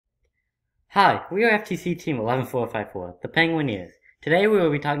Hi, we are FTC Team 11454, the Penguineers. Today we will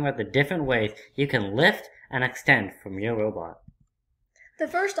be talking about the different ways you can lift and extend from your robot. The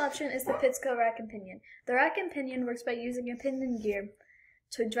first option is the Pitsco rack and pinion. The rack and pinion works by using a pinion gear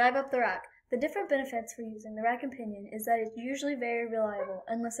to drive up the rack. The different benefits for using the rack and pinion is that it's usually very reliable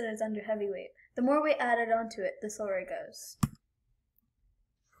unless it is under heavy weight. The more weight added onto it, the slower it goes.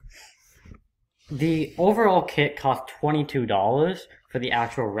 The overall kit costs $22 for the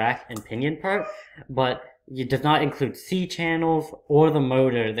actual rack and pinion part, but it does not include C-channels or the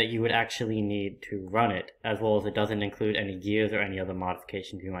motor that you would actually need to run it, as well as it doesn't include any gears or any other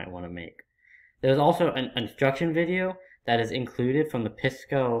modifications you might want to make. There's also an instruction video that is included from the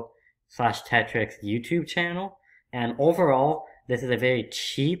Pitsco/Tetrix YouTube channel, and overall, this is a very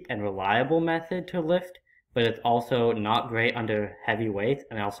cheap and reliable method to lift, but it's also not great under heavy weights,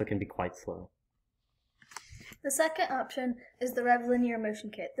 and it also can be quite slow. The second option is the REV Linear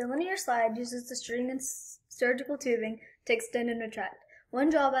Motion Kit. The linear slide uses the string and surgical tubing to extend and retract. One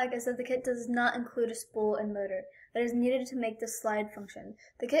drawback is that the kit does not include a spool and motor that is needed to make the slide function.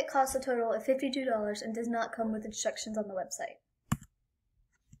 The kit costs a total of $52 and does not come with instructions on the website.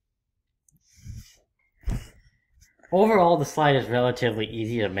 Overall, the slide is relatively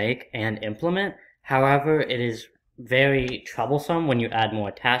easy to make and implement. However, it is very troublesome when you add more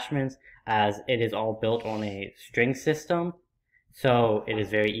attachments, as it is all built on a string system, so it is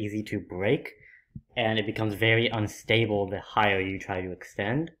very easy to break, and it becomes very unstable the higher you try to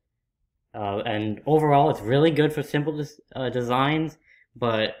extend. And overall, it's really good for simple designs,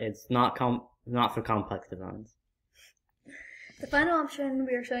 but it's not for complex designs. The final option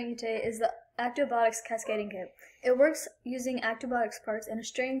we are showing you today is the Actobotics Cascading Kit. It works using Actobotics parts and a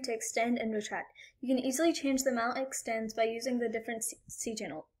string to extend and retract. You can easily change the amount it extends by using the different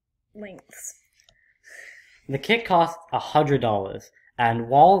C-channel lengths. The kit costs $100, and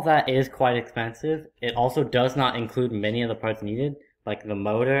while that is quite expensive, it also does not include many of the parts needed, like the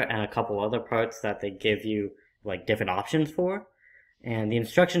motor and a couple other parts that they give you like different options for. And the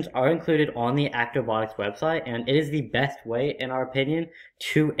instructions are included on the Actobotics website, and it is the best way, in our opinion,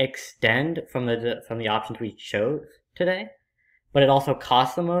 to extend from the options we chose today. But it also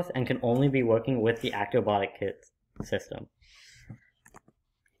costs the most and can only be working with the Actobotic kit system.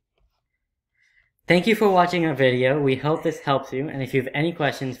 Thank you for watching our video. We hope this helps you, and if you have any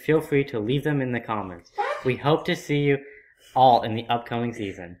questions, feel free to leave them in the comments. We hope to see you all in the upcoming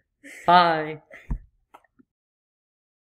season. Bye!